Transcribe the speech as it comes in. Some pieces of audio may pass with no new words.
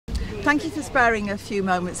thank you for sparing a few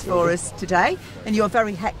moments for us today in your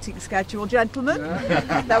very hectic schedule, gentlemen.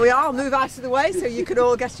 There we are, I'll move out of the way so you can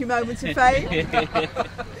all get your moments of fame.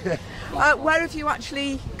 Where have you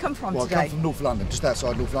actually come from today? I come from North London, just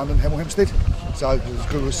outside North London, Hemel Hempstead. So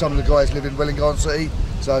some of the guys live in Wellingarden City.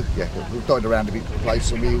 So yeah, we've dotted around a big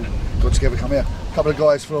place and we all got together to come here. A couple of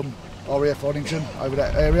guys from RAF Oddington over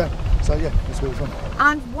that area. So yeah, that's where we're from.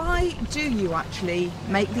 And why do you actually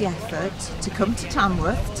make the effort to come to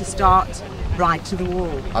Tamworth to start Ride to the Wall?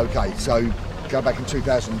 Okay, so go back in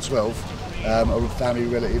 2012, a family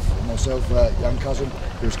relative of myself, a young cousin,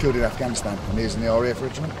 who was killed in Afghanistan, and he was in the RAF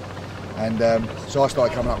regiment. And so I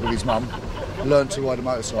started coming up with his mum, learned to ride a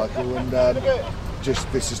motorcycle, and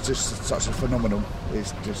this is just such a phenomenal.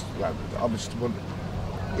 It's just,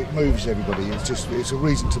 it moves everybody. It's a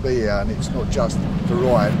reason to be here, and it's not just for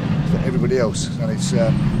Ryan, it's for everybody else. And it's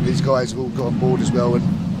these guys have all got on board as well, and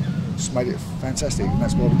just made it fantastic. And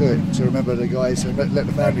that's why we do it, to remember the guys and let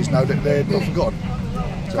the families know that they're not forgotten.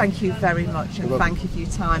 So, thank you very much, and thank you for your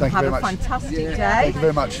time. Have a fantastic day. Thank you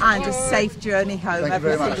very much. And a safe journey home,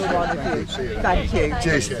 every single one of you. Thank you.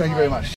 Cheers. Thank you very much.